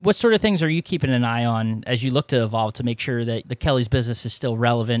What sort of things are you keeping an eye on as you look to evolve to make sure that the Kelly's business is still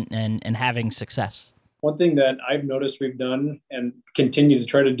relevant and having success? One thing that I've noticed we've done and continue to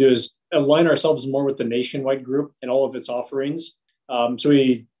try to do is align ourselves more with the Nationwide Group and all of its offerings. So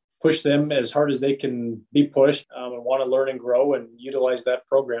we push them as hard as they can be pushed and want to learn and grow and utilize that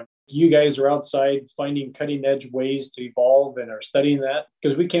program. You guys are outside finding cutting edge ways to evolve and are studying that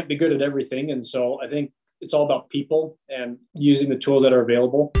because we can't be good at everything. And so I think it's all about people and using the tools that are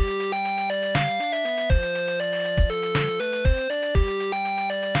available.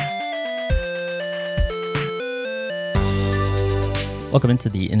 Welcome into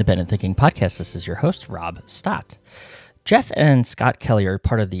the Independent Thinking Podcast. This is your host, Rob Stott. Jeff and Scott Kelly are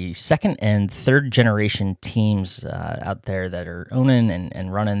part of the second and third generation teams out there that are owning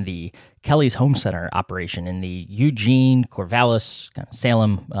and running the Kelly's Home Center operation in the Eugene, Corvallis, kind of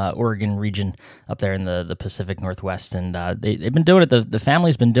Salem, Oregon region up there in the Pacific Northwest. And they've been doing it, the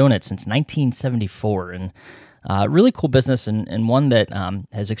family's been doing it since 1974. And really cool business and one that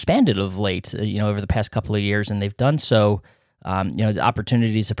has expanded of late, over the past couple of years. And they've done so. The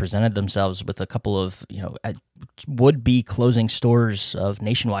opportunities have presented themselves with a couple of, would-be closing stores of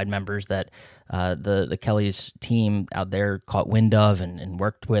Nationwide members that the Kelly's team out there caught wind of and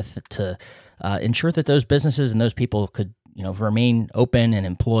worked with to ensure that those businesses and those people could, remain open and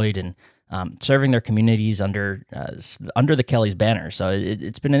employed and serving their communities under the Kelly's banner. So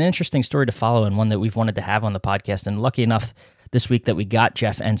it's been an interesting story to follow and one that we've wanted to have on the podcast. And lucky enough this week that we got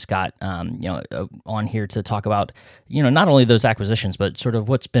Jeff and Scott, on here to talk about, not only those acquisitions, but sort of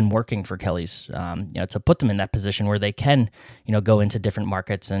what's been working for Kelly's, to put them in that position where they can, go into different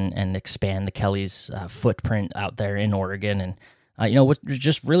markets and expand the Kelly's footprint out there in Oregon and,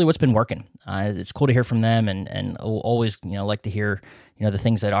 what's been working. It's cool to hear from them and always, like to hear, the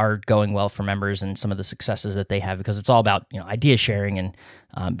things that are going well for members and some of the successes that they have, because it's all about, idea sharing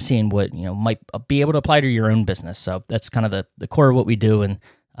and seeing what, might be able to apply to your own business. So that's kind of the core of what we do. And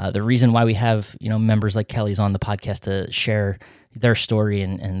the reason why we have, members like Kelly's on the podcast to share their story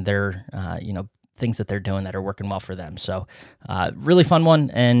and their, things that they're doing that are working well for them. So really fun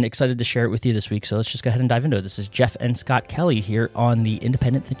one and excited to share it with you this week. So let's just go ahead and dive into it. This is Jeff and Scott Kelly here on the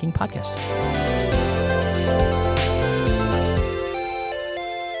Independent Thinking Podcast.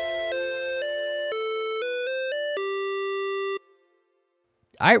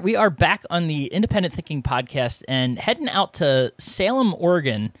 All right, we are back on the Independent Thinking Podcast and heading out to Salem,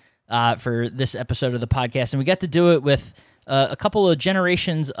 Oregon for this episode of the podcast. And we got to do it with a couple of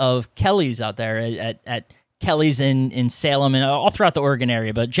generations of Kellys out there at Kelly's in Salem and all throughout the Oregon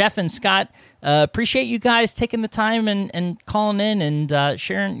area. But Jeff and Scott, appreciate you guys taking the time and calling in and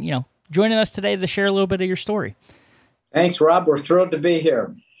sharing, joining us today to share a little bit of your story. Thanks, Rob. We're thrilled to be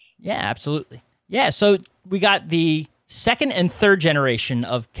here. Yeah, absolutely. Yeah, so we got the second and third generation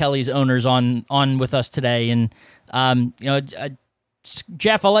of Kelly's owners on with us today. And,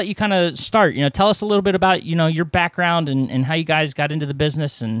 Jeff, I'll let you kind of start. Tell us a little bit about, your background and how you guys got into the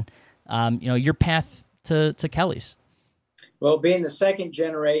business and, your path to Kelly's. Well, being the second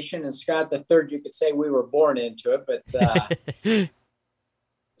generation and Scott the third, you could say we were born into it. But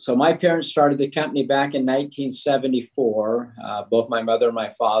so my parents started the company back in 1974, both my mother and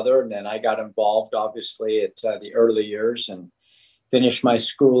my father. And then I got involved, obviously, at the early years and finished my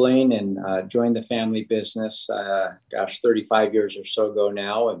schooling and joined the family business, 35 years or so ago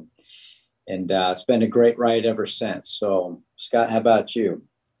now. And it's been a great ride ever since. So, Scott, how about you?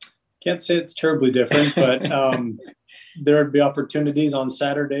 Can't say it's terribly different, but there would be opportunities on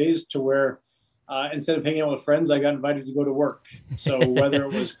Saturdays to where instead of hanging out with friends, I got invited to go to work. So whether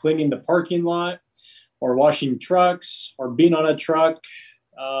it was cleaning the parking lot or washing trucks or being on a truck,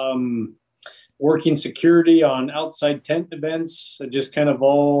 working security on outside tent events, it just kind of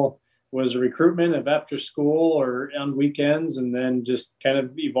all was a recruitment of after school or on weekends, and then just kind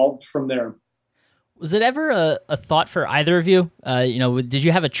of evolved from there. Was it ever a thought for either of you? Did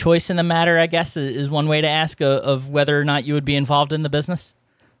you have a choice in the matter, I guess, is one way to ask of whether or not you would be involved in the business?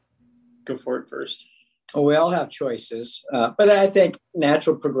 Go for it first. Well, we all have choices, but I think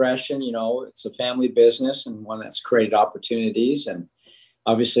natural progression, it's a family business and one that's created opportunities. And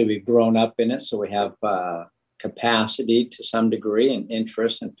obviously we've grown up in it. So we have capacity to some degree and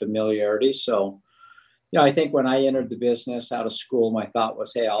interest and familiarity. So, I think when I entered the business out of school, my thought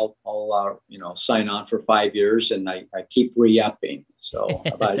was, hey, I'll sign on for 5 years and I keep re-upping. So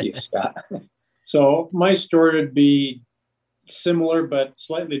how about you, Scott? So my story would be similar, but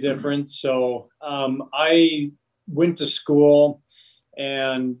slightly different. So I went to school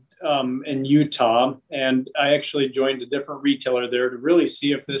and in Utah, and I actually joined a different retailer there to really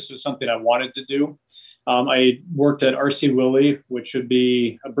see if this was something I wanted to do. I worked at RC Willey, which would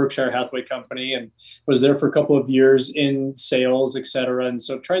be a Berkshire Hathaway company, and was there for a couple of years in sales, et cetera. And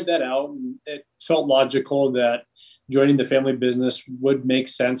so tried that out, and it felt logical that joining the family business would make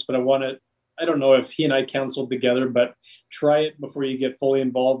sense. But I don't know if he and I counseled together, but try it before you get fully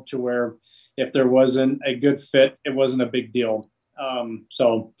involved, to where if there wasn't a good fit, it wasn't a big deal.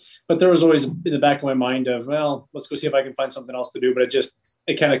 But there was always in the back of my mind of, well, let's go see if I can find something else to do. But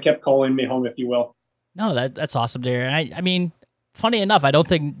it kind of kept calling me home, if you will. No, that's awesome, Darren. I mean, funny enough, I don't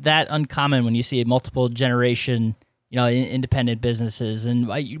think that uncommon when you see multiple generation, independent businesses. And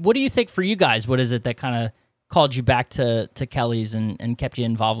what do you think for you guys? What is it that kind of called you back to Kelly's and kept you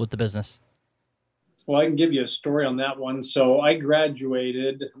involved with the business? Well, I can give you a story on that one. So I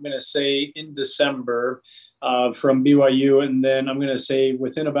graduated, I'm going to say in December from BYU. And then I'm going to say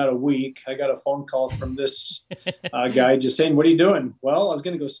within about a week, I got a phone call from this guy just saying, "What are you doing?" Well, I was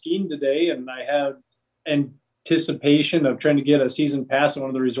going to go skiing today, and I had anticipation of trying to get a season pass at one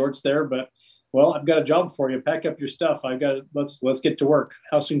of the resorts there. But, well, I've got a job for you. Pack up your stuff. Let's get to work.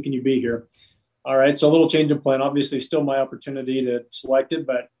 How soon can you be here? All right. So a little change of plan. Obviously still my opportunity to select it,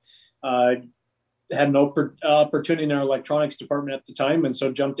 but had an opportunity in our electronics department at the time. And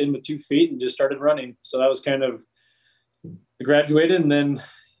so jumped in with 2 feet and just started running. So that was kind of, I graduated, and then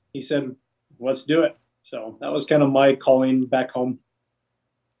he said, "Let's do it." So that was kind of my calling back home.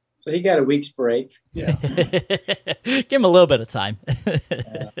 So he got a week's break. Yeah. Give him a little bit of time.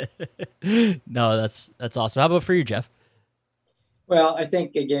 No, that's awesome. How about for you, Jeff? Well, I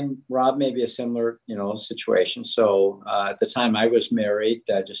think, again, Rob, maybe a similar, situation. So at the time I was married,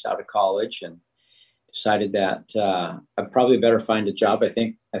 just out of college, and decided that I'd probably better find a job. I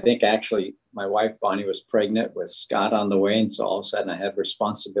think actually my wife, Bonnie, was pregnant with Scott on the way. And so all of a sudden I had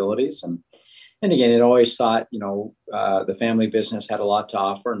responsibilities. And again, it always thought, the family business had a lot to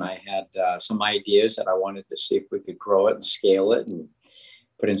offer. And I had some ideas that I wanted to see if we could grow it and scale it and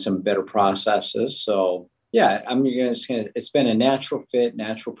put in some better processes. So yeah, it's been a natural fit,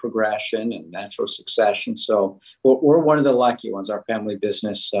 natural progression, and natural succession. So we're one of the lucky ones. Our family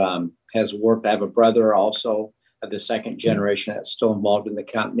business has worked. I have a brother also of the second generation that's still involved in the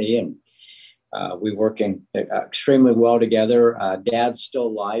company, and we're working extremely well together. Dad's still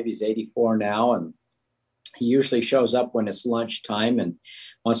alive. He's 84 now, and he usually shows up when it's lunchtime and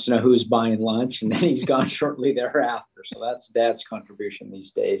wants to know who's buying lunch, and then he's gone shortly thereafter. So that's Dad's contribution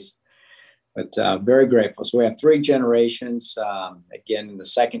these days. But very grateful. So we have 3 generations. Again, in the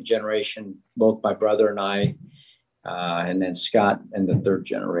second generation, both my brother and I, and then Scott in the 3rd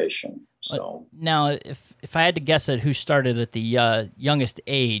generation. So now, if I had to guess at who started at the youngest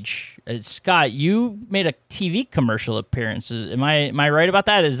age, Scott, you made a TV commercial appearance. Am I right about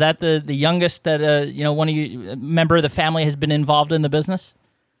that? Is that the youngest that one of you, a member of the family, has been involved in the business?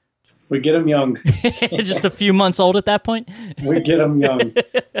 We get them young. Just a few months old at that point? We get them young.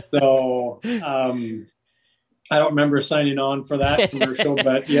 So I don't remember signing on for that commercial,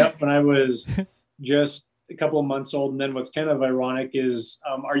 but yep, when I was just a couple of months old. And then what's kind of ironic is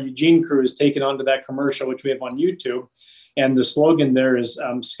our Eugene crew has taken onto that commercial, which we have on YouTube. And the slogan there is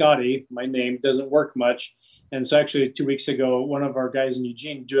Scotty, my name, doesn't work much. And so actually 2 weeks ago, one of our guys in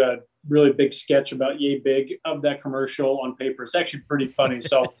Eugene drew a really big sketch about yay big of that commercial on paper. It's actually pretty funny.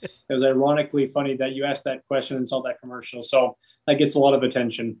 So it was ironically funny that you asked that question and saw that commercial. So that gets a lot of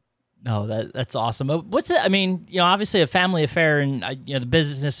attention. No, that's awesome. What's it? I mean, obviously a family affair, and the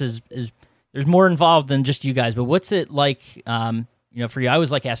business is there's more involved than just you guys. But what's it like? For you, I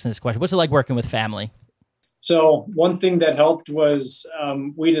always like asking this question. What's it like working with family? So one thing that helped was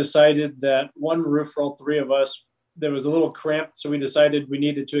we decided that one roof for all 3 of us, there was a little cramped. So we decided we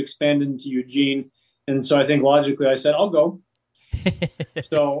needed to expand into Eugene. And so I think logically I said, I'll go.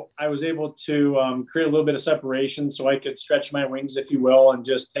 So I was able to create a little bit of separation so I could stretch my wings, if you will, and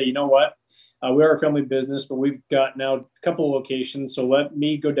just, hey, you know what? We are a family business, but we've got now a couple of locations. So let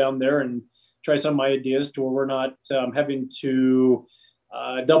me go down there and try some of my ideas to where we're not having to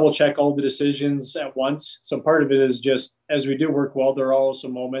double check all the decisions at once. So part of it is just, as we do work well, there are also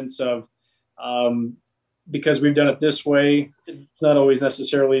moments of, because we've done it this way, it's not always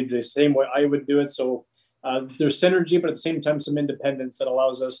necessarily the same way I would do it. So there's synergy, but at the same time, some independence that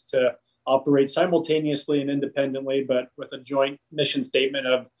allows us to operate simultaneously and independently, but with a joint mission statement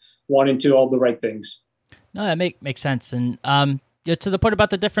of wanting to all the right things. No, that makes sense. And to the point about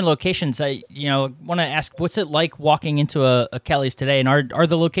the different locations, I want to ask, what's it like walking into a Kelly's today? And are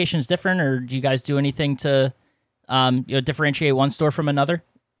the locations different, or do you guys do anything to differentiate one store from another?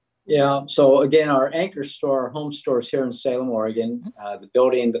 Yeah. So again, our anchor store, our home store is here in Salem, Oregon. The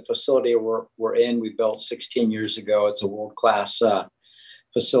building, the facility we're in, we built 16 years ago. It's a world-class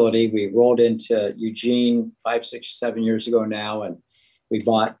facility. We rolled into Eugene 5, 6, 7 years ago now, and we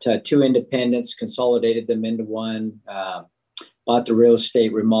bought two independents, consolidated them into one, bought the real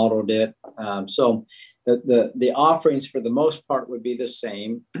estate, remodeled it. So the offerings for the most part would be the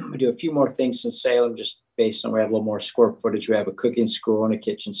same. We do a few more things in Salem just based on we have a little more square footage. We have a cooking school and a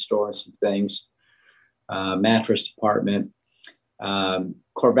kitchen store and some things, mattress department.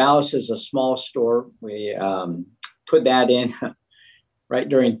 Corvallis is a small store. We put that in right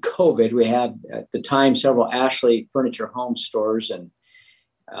during COVID. We had at the time several Ashley Furniture Home stores, and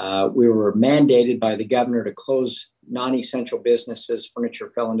we were mandated by the governor to close non-essential businesses.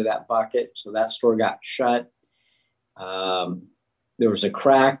 Furniture fell into that bucket, so that store got shut. There was a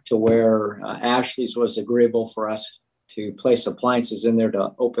crack to where Ashley's was agreeable for us to place appliances in there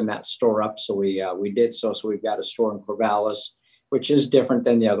to open that store up. So we did so. So we've got a store in Corvallis, which is different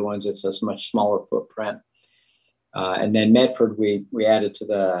than the other ones. It's a much smaller footprint. And then Medford, we added to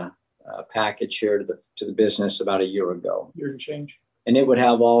the package here to the business about a year ago. Year and change. And it would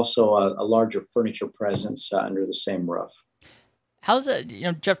have also a larger furniture presence under the same roof. How's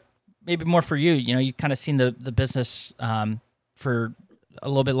it, Jeff, maybe more for you, you kind of seen the business for a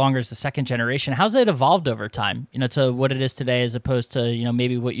little bit longer as the second generation. How's it evolved over time, to what it is today as opposed to,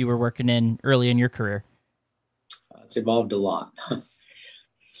 maybe what you were working in early in your career? It's evolved a lot.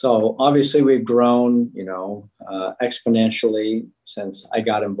 So obviously we've grown, exponentially since I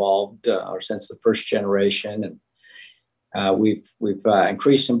got involved or since the first generation. And we've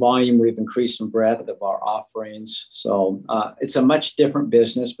increased in volume. We've increased in breadth of our offerings. So it's a much different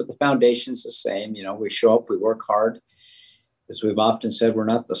business, but the foundation's the same. We show up, we work hard. As we've often said, we're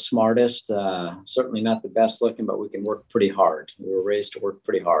not the smartest, certainly not the best looking, but we can work pretty hard. We were raised to work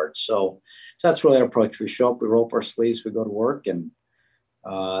pretty hard. So that's really our approach. We show up, we roll up our sleeves, we go to work. And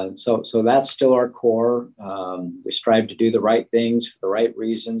so that's still our core. We strive to do the right things for the right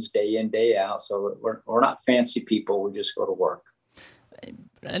reasons, day in, day out. So we're not fancy people. We just go to work.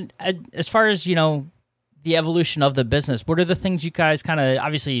 And as far as, the evolution of the business, what are the things you guys kind of,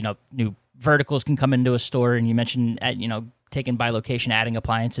 obviously, new verticals can come into a store, and you mentioned, taking by location, adding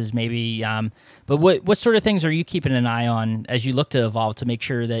appliances maybe. But what sort of things are you keeping an eye on as you look to evolve to make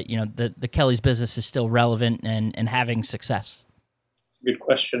sure that, the Kelly's business is still relevant and having success? Good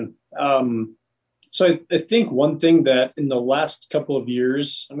question. So I think one thing that in the last couple of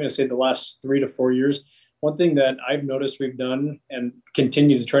years, I'm going to say the last 3 to 4 years, one thing that I've noticed we've done and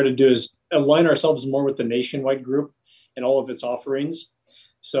continue to try to do is align ourselves more with the Nationwide Group and all of its offerings.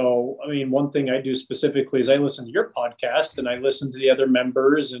 So, one thing I do specifically is I listen to your podcast and I listen to the other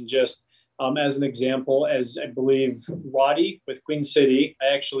members, and just as an example, as I believe Roddy with Queen City,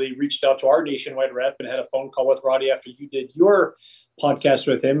 I actually reached out to our Nationwide rep and had a phone call with Roddy after you did your podcast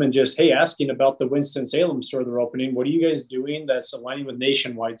with him, and just, hey, asking about the Winston-Salem store they're opening. What are you guys doing that's aligning with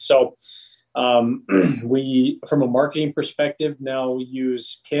Nationwide? So we, from a marketing perspective, now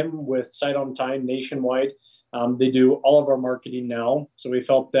use Kim with Sight on Time Nationwide. They do all of our marketing now. So we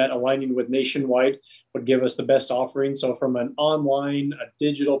felt that aligning with Nationwide would give us the best offering. So from an online, a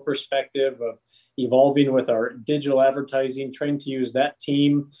digital perspective of evolving with our digital advertising, trying to use that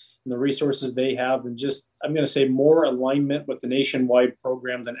team and the resources they have, and just, I'm going to say, more alignment with the Nationwide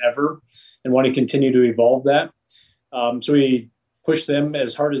program than ever, and want to continue to evolve that. So we push them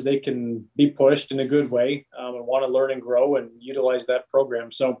as hard as they can be pushed in a good way, and want to learn and grow and utilize that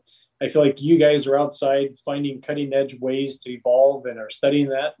program. So I feel like you guys are outside finding cutting edge ways to evolve and are studying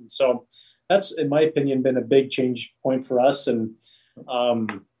that. And so that's, in my opinion, been a big change point for us. And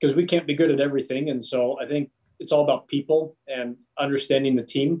because we can't be good at everything. And so I think it's all about people and understanding the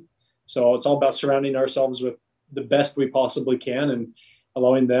team. So it's all about surrounding ourselves with the best we possibly can and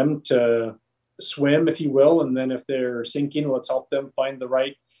allowing them to swim, if you will. And then if they're sinking, let's help them find the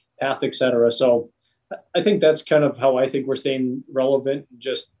right path, et cetera. So I think that's kind of how I think we're staying relevant,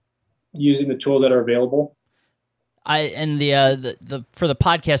 just using the tools that are available. The for the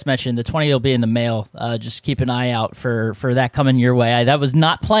podcast mention, the 20 will be in the mail. Just keep an eye out for that coming your way. That was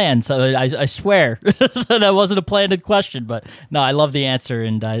not planned, so I swear so that wasn't a planned question. But no, I love the answer,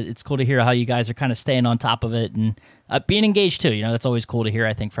 and it's cool to hear how you guys are kind of staying on top of it and being engaged too. That's always cool to hear,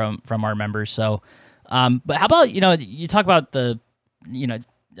 I think, from our members. So, but how about you talk about the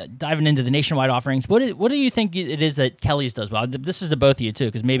diving into the Nationwide offerings. What do you think it is that Kelly's does well? This is to both of you too,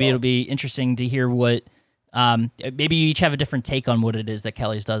 because maybe it'll be interesting to hear what. Maybe you each have a different take on what it is that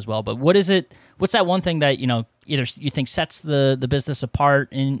Kelly's does well, but what is it? What's that one thing that either you think sets the business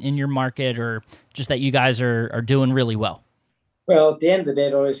apart in your market, or just that you guys are doing really well? Well, at the end of the day,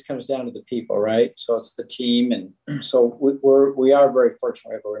 it always comes down to the people, right? So it's the team, and so we are very fortunate.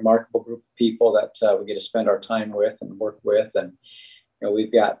 We have a remarkable group of people that we get to spend our time with and work with, and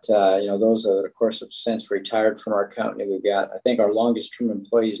we've got, those that, of course, have since retired from our company. We've got, I think our longest term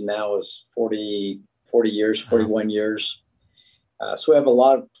employees now is 40 years, 41 years. So we have a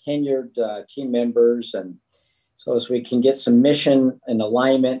lot of tenured team members. And so as we can get some mission and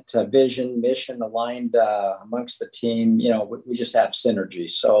alignment, mission aligned amongst the team, we just have synergy.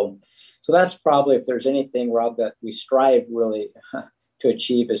 So that's probably, if there's anything, Rob, that we strive really to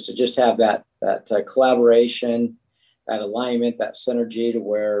achieve, is to just have that collaboration, that alignment, that synergy, to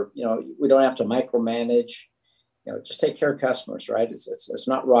where, we don't have to micromanage, just take care of customers, right? It's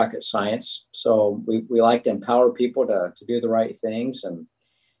not rocket science. So we like to empower people to do the right things, and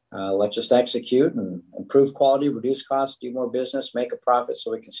let's just execute and improve quality, reduce costs, do more business, make a profit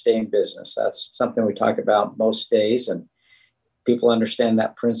so we can stay in business. That's something we talk about most days, and people understand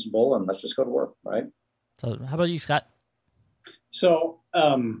that principle, and let's just go to work, right? So how about you, Scott? So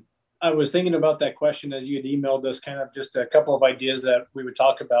I was thinking about that question as you had emailed us, kind of just a couple of ideas that we would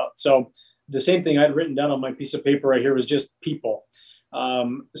talk about. So the same thing I'd written down on my piece of paper right here was just people.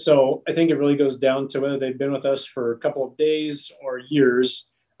 So I think it really goes down to whether they've been with us for a couple of days or years,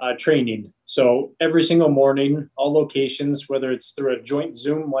 training. So every single morning, all locations, whether it's through a joint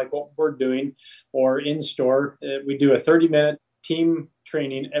Zoom like what we're doing, or in store, we do a 30-minute team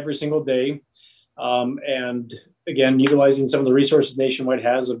training every single day. And again, utilizing some of the resources Nationwide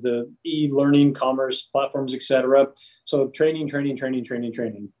has of the e-learning, commerce platforms, et cetera. So training.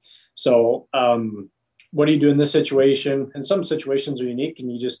 So what do you do in this situation? And some situations are unique,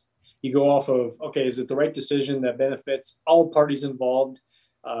 and you go off of, okay, is it the right decision that benefits all parties involved,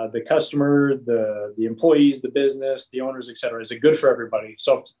 the customer, the employees, the business, the owners, et cetera? Is it good for everybody?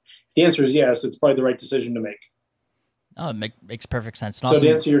 So if the answer is yes, it's probably the right decision to make. Oh, it makes perfect sense. So to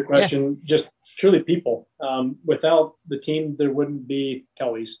answer your question, just truly people. Without the team, there wouldn't be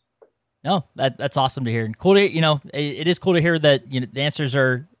Kelly's. No, that's awesome to hear. And cool to, it is cool to hear that the answers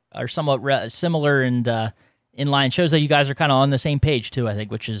are somewhat similar and in line. Shows that you guys are kind of on the same page too, I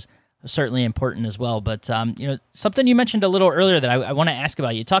think, which is certainly important as well. But something you mentioned a little earlier that I want to ask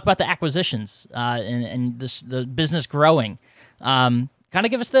about. You talk about the acquisitions and the business growing. Kind of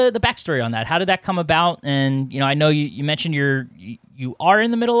give us the backstory on that. How did that come about? And I know you mentioned you are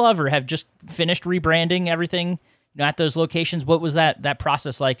in the middle of, or have just finished rebranding everything at those locations. What was that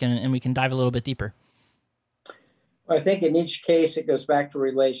process like? And we can dive a little bit deeper. Well, I think in each case it goes back to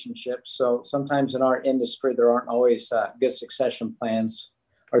relationships. So sometimes in our industry there aren't always good succession plans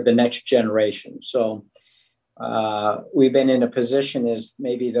or the next generation. So we've been in a position as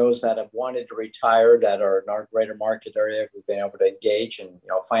maybe those that have wanted to retire that are in our greater market area, we've been able to engage and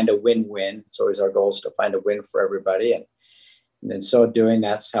find a win-win. It's always our goal is to find a win for everybody, and in so doing,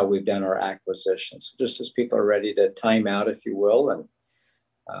 that's how we've done our acquisitions. Just as people are ready to time out, if you will, and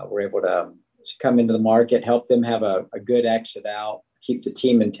we're able to come into the market, help them have a good exit out, keep the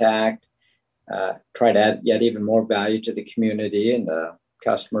team intact, try to add yet even more value to the community and the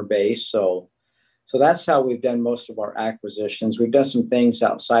customer base. So that's how we've done most of our acquisitions. We've done some things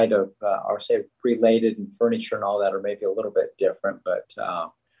outside of our, say, related and furniture and all that are maybe a little bit different. But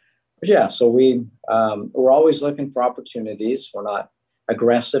yeah, so we're always looking for opportunities. We're not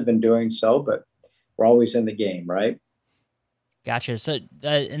aggressive in doing so, but we're always in the game, right? Gotcha. So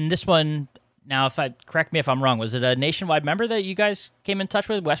in this one, now, correct me if I'm wrong, was it a Nationwide member that you guys came in touch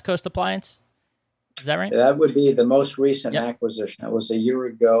with, West Coast Appliance? Is that right? That would be the most recent acquisition. That was a year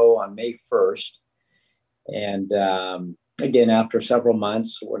ago on May 1st. And again, after several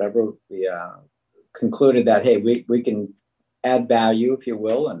months, whatever, we concluded that, hey, we can add value, if you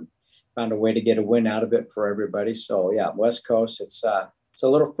will, and found a way to get a win out of it for everybody. So yeah, West Coast, it's a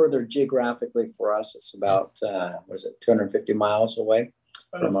little further geographically for us. It's about, 250 miles away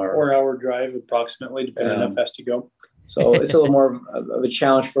from our 4-hour drive, approximately, depending on how fast you go. So it's a little more of a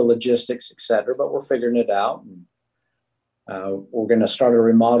challenge for logistics, et cetera, but we're figuring it out. And, we're going to start a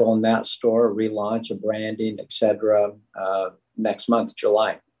remodel in that store, relaunch, a branding, et cetera, next month,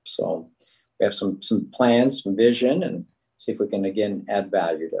 July. So we have some plans, some vision, and see if we can, again, add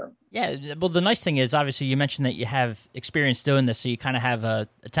value there. Yeah, well, the nice thing is, obviously, you mentioned that you have experience doing this, so you kind of have a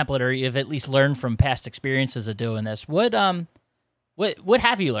template, or you've at least learned from past experiences of doing this. What have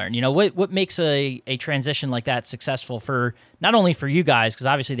you learned? What makes a transition like that successful for not only for you guys, because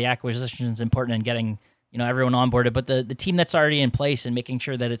obviously the acquisition is important in getting everyone onboarded, but the team that's already in place and making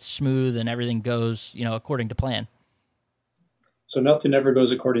sure that it's smooth and everything goes according to plan. So nothing ever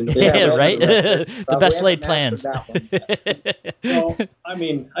goes according to plan. Yeah, right. The best laid plans. Well, I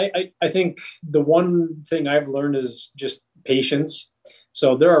mean, I think the one thing I've learned is just patience.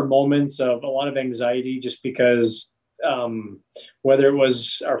 So there are moments of a lot of anxiety just because whether it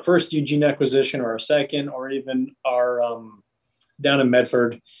was our first Eugene acquisition or our second, or even our down in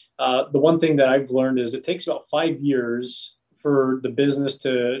Medford. The one thing that I've learned is it takes about 5 years for the business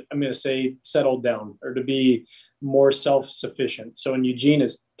to, I'm going to say, settle down or to be more self-sufficient. So in Eugene,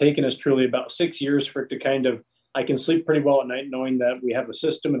 it's taken us truly about 6 years for it to kind of, I can sleep pretty well at night knowing that we have a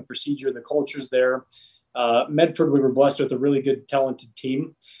system and procedure, the culture's there. Medford, we were blessed with a really good, talented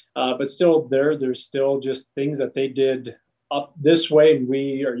team, but still there's still just things that they did up this way, and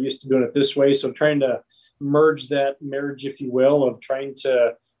we are used to doing it this way. So trying to merge that marriage, if you will, of trying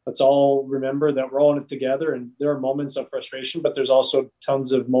to, let's all remember that we're all in it together, and there are moments of frustration, but there's also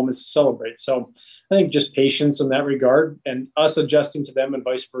tons of moments to celebrate. So I think just patience in that regard and us adjusting to them and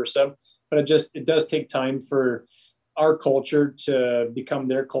vice versa. But it does take time for our culture to become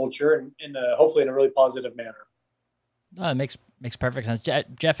their culture and hopefully in a really positive manner. It makes perfect sense.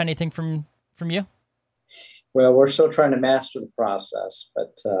 Jeff, anything from you? Well, we're still trying to master the process,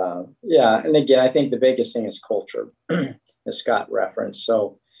 but yeah. And again, I think the biggest thing is culture, as Scott referenced.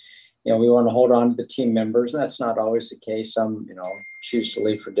 So, we want to hold on to the team members, and that's not always the case. Some, choose to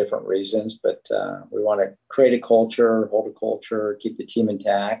leave for different reasons, but we want to create a culture, hold a culture, keep the team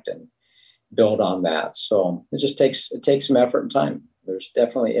intact, and build on that. So it takes some effort and time. There's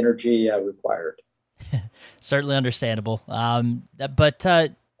definitely energy required. Certainly understandable. But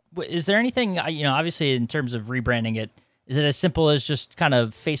is there anything, obviously in terms of rebranding it, is it as simple as just kind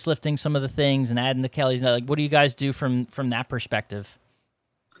of facelifting some of the things and adding the Kellys? Like, what do you guys do from that perspective?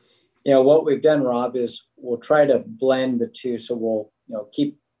 What we've done, Rob, is we'll try to blend the two. So we'll,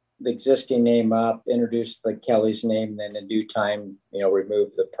 keep the existing name up, introduce the Kelly's name, then in due time, remove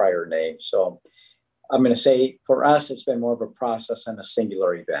the prior name. So I'm going to say for us, it's been more of a process and a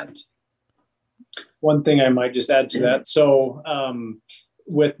singular event. One thing I might just add to that. So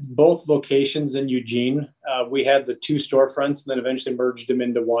with both locations in Eugene, we had the 2 storefronts and then eventually merged them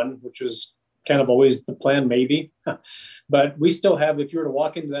into one, which was kind of always the plan, maybe. But we still have, if you were to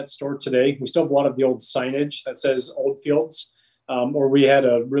walk into that store today, we still have a lot of the old signage that says Oldfields. Or we had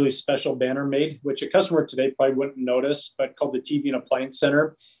a really special banner made, which a customer today probably wouldn't notice, but called the TV and Appliance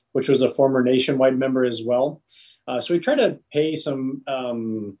Center, which was a former Nationwide member as well. So we try to pay some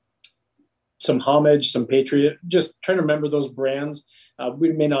homage, some patriot, just trying to remember those brands.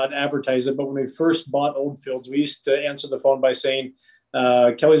 We may not advertise it, but when we first bought Oldfields, we used to answer the phone by saying,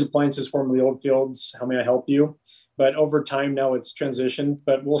 Kelly's Appliances, formerly Oldfields, how may I help you? But over time now it's transitioned,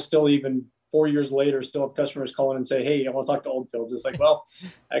 but we'll still, even 4 years later, still have customers calling and say, hey, I want to talk to Oldfields. It's like, well,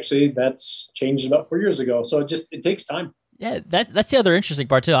 actually that's changed about 4 years ago. So it takes time. Yeah, that's the other interesting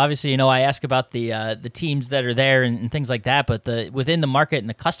part too. Obviously, I ask about the teams that are there and things like that, but within the market and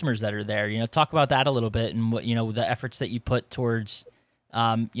the customers that are there, talk about that a little bit and what, the efforts that you put towards,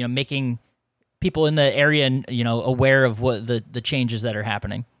 making people in the area and, aware of what the changes that are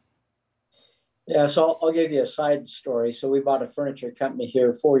happening. Yeah, so I'll give you a side story. So we bought a furniture company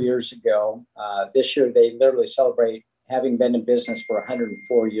here 4 years ago. This year, they literally celebrate having been in business for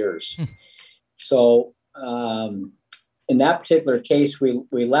 104 years. So in that particular case, we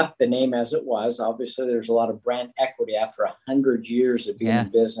left the name as it was. Obviously, there's a lot of brand equity after 100 years of being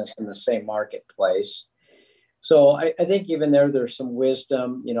in business in the same marketplace. So I think even there's some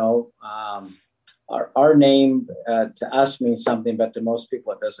wisdom, our name to us means something, but to most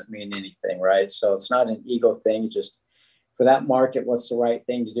people, it doesn't mean anything, right? So it's not an ego thing. Just for that market, what's the right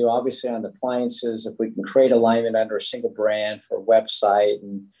thing to do? Obviously, on the appliances, if we can create alignment under a single brand for website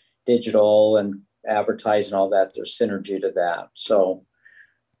and digital and advertising, all that, there's synergy to that. So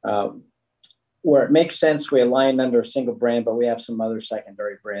where it makes sense, we align under a single brand, but we have some other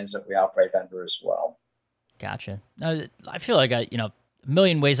secondary brands that we operate under as well. Gotcha. I feel like a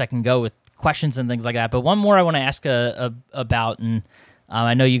million ways I can go with questions and things like that, but one more I want to ask about, and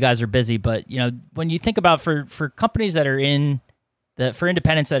I know you guys are busy, but when you think about for companies that are for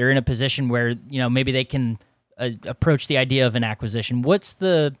independents that are in a position where maybe they can approach the idea of an acquisition, what's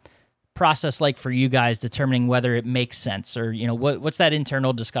the process like for you guys determining whether it makes sense, or what's that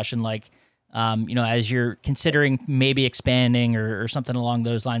internal discussion like, as you're considering maybe expanding or something along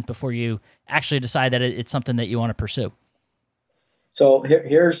those lines before you actually decide that it's something that you want to pursue? So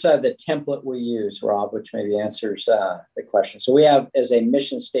here's the template we use, Rob, which maybe answers the question. So we have as a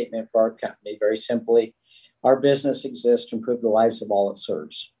mission statement for our company, very simply, our business exists to improve the lives of all it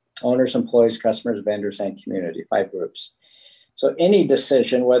serves: owners, employees, customers, vendors, and community, 5 groups. So any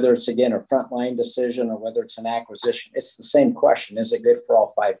decision, whether it's, again, a frontline decision or whether it's an acquisition, it's the same question. Is it good for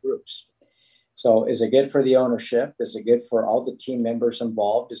all 5 groups? So is it good for the ownership? Is it good for all the team members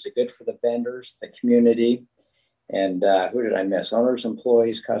involved? Is it good for the vendors, the community? And who did I miss? Owners,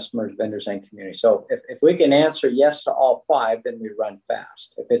 employees, customers, vendors, and community. So if we can answer yes to all 5, then we run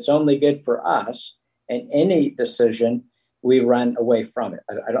fast. If it's only good for us, and any decision we run away from it.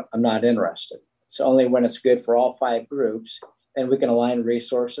 I'm not interested. It's only when it's good for all 5 groups, and we can align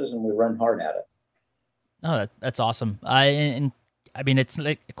resources and we run hard at it. Oh, that's awesome. And I mean, it's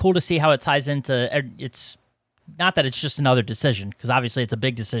like cool to see how it ties into. It's not that it's just another decision, because obviously it's a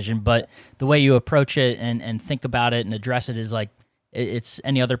big decision, but the way you approach it and think about it and address it is like it's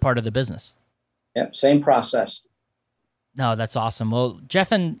any other part of the business. Yep, same process. No, that's awesome. Well,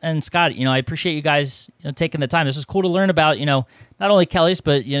 Jeff and Scott, I appreciate you guys taking the time. This is cool to learn about, not only Kelly's,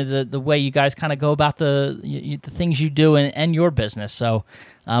 but the way you guys kind of go about the things you do and your business. So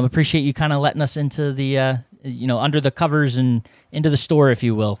appreciate you kind of letting us into the under the covers and into the store, if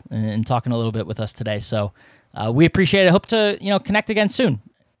you will, and talking a little bit with us today. So we appreciate it. Hope to connect again soon.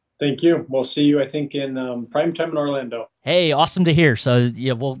 Thank you. We'll see you, I think, in prime time in Orlando. Hey, awesome to hear. So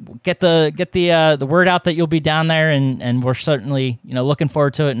we'll get the word out that you'll be down there, and we're certainly looking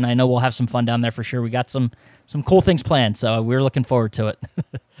forward to it. And I know we'll have some fun down there for sure. We got some cool things planned, so we're looking forward to it.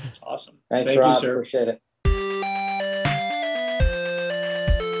 Awesome. Thanks, Thank Rob. you, sir. Appreciate it.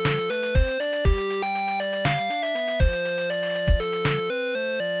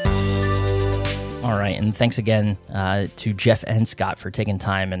 All right, and thanks again to Jeff and Scott for taking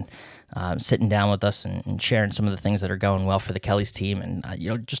time and sitting down with us and sharing some of the things that are going well for the Kelly's team. And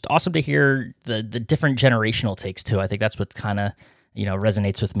just awesome to hear the different generational takes too. I think that's what kind of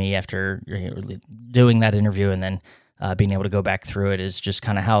resonates with me after doing that interview, and then being able to go back through it is just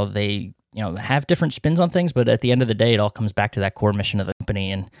kind of how they have different spins on things, but at the end of the day, it all comes back to that core mission of the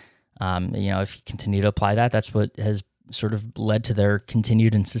company. And if you continue to apply that, that's what has sort of led to their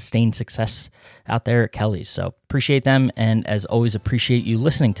continued and sustained success out there at Kelly's. So appreciate them. And as always, appreciate you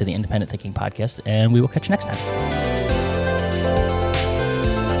listening to the Independent Thinking Podcast, and we will catch you next time.